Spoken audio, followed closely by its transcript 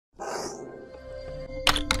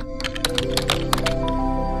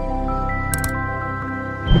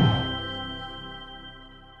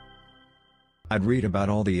I'd read about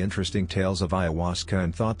all the interesting tales of ayahuasca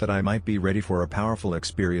and thought that I might be ready for a powerful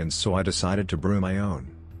experience, so I decided to brew my own.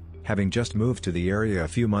 Having just moved to the area a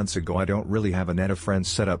few months ago, I don't really have a net of friends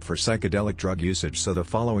set up for psychedelic drug usage, so the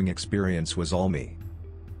following experience was all me.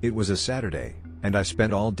 It was a Saturday, and I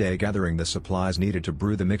spent all day gathering the supplies needed to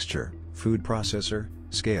brew the mixture: food processor,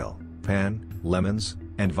 scale, pan, lemons,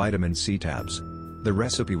 and vitamin C tabs. The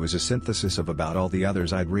recipe was a synthesis of about all the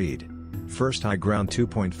others I'd read. First, I ground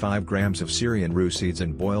 2.5 grams of Syrian rue seeds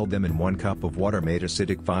and boiled them in 1 cup of water made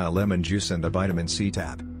acidic via lemon juice and a vitamin C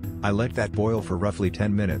tab. I let that boil for roughly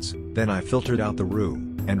 10 minutes, then I filtered out the rue,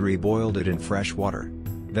 and re-boiled it in fresh water.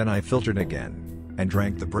 Then I filtered again, and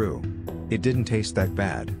drank the brew. It didn't taste that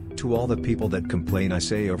bad. To all the people that complain, I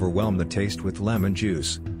say overwhelm the taste with lemon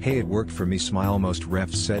juice. Hey, it worked for me, smile. Most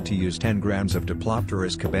refs said to use 10 grams of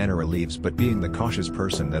Diplopterys Cabrerana leaves, but being the cautious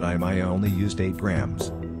person that I am, I only used 8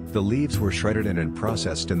 grams. The leaves were shredded and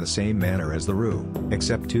processed in the same manner as the rue,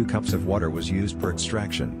 except 2 cups of water was used per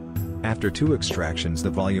extraction. After 2 extractions, the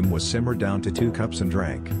volume was simmered down to 2 cups and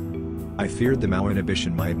drank. I feared the MAO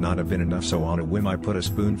inhibition might not have been enough, so on a whim I put a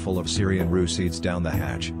spoonful of Syrian rue seeds down the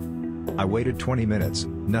hatch. I waited 20 minutes,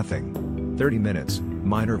 nothing. 30 minutes,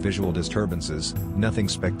 minor visual disturbances, nothing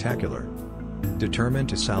spectacular. Determined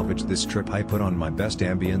to salvage this trip, I put on my best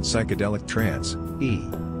ambient psychedelic trance.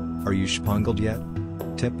 Are you spungled yet?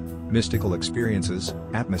 Tip: mystical experiences.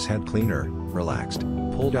 Atmos head cleaner, relaxed.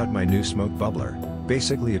 Pulled out my new smoke bubbler,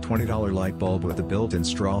 basically a $20 light bulb with a built-in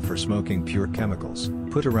straw for smoking pure chemicals.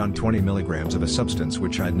 Put around 20 milligrams of a substance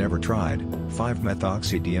which I'd never tried,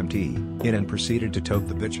 5-methoxy-DMT, in and proceeded to toke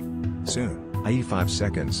the bitch. Soon, i.e. 5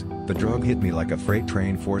 seconds, the drug hit me like a freight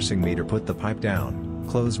train, forcing me to put the pipe down,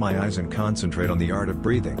 close my eyes and concentrate on the art of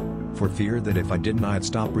breathing, for fear that if I didn't I'd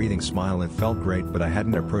stop breathing. Smile, it felt great, but I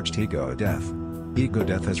hadn't approached ego death. Ego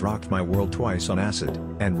death has rocked my world twice on acid,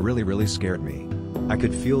 and really scared me. I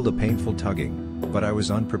could feel the painful tugging, but I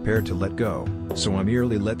was unprepared to let go, so I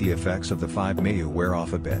merely let the effects of the 5-MeU wear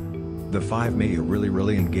off a bit. The 5-MeU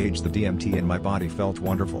really engaged the DMT and my body felt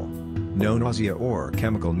wonderful. No nausea or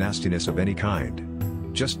chemical nastiness of any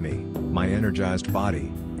kind. Just me, my energized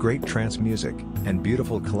body, great trance music, and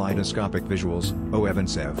beautiful kaleidoscopic visuals. Oh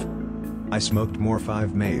heavens, Ev. I smoked more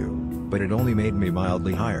 5-MeU, but it only made me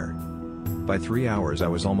mildly higher. By 3 hours I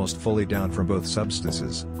was almost fully down from both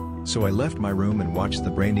substances. So I left my room and watched the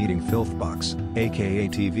brain-eating filth box, aka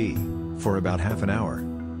TV, for about half an hour.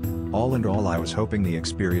 All in all, I was hoping the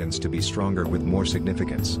experience to be stronger with more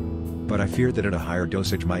significance. But I fear that at a higher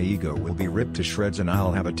dosage my ego will be ripped to shreds and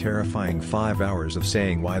I'll have a terrifying 5 hours of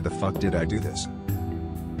saying, why the fuck did I do this?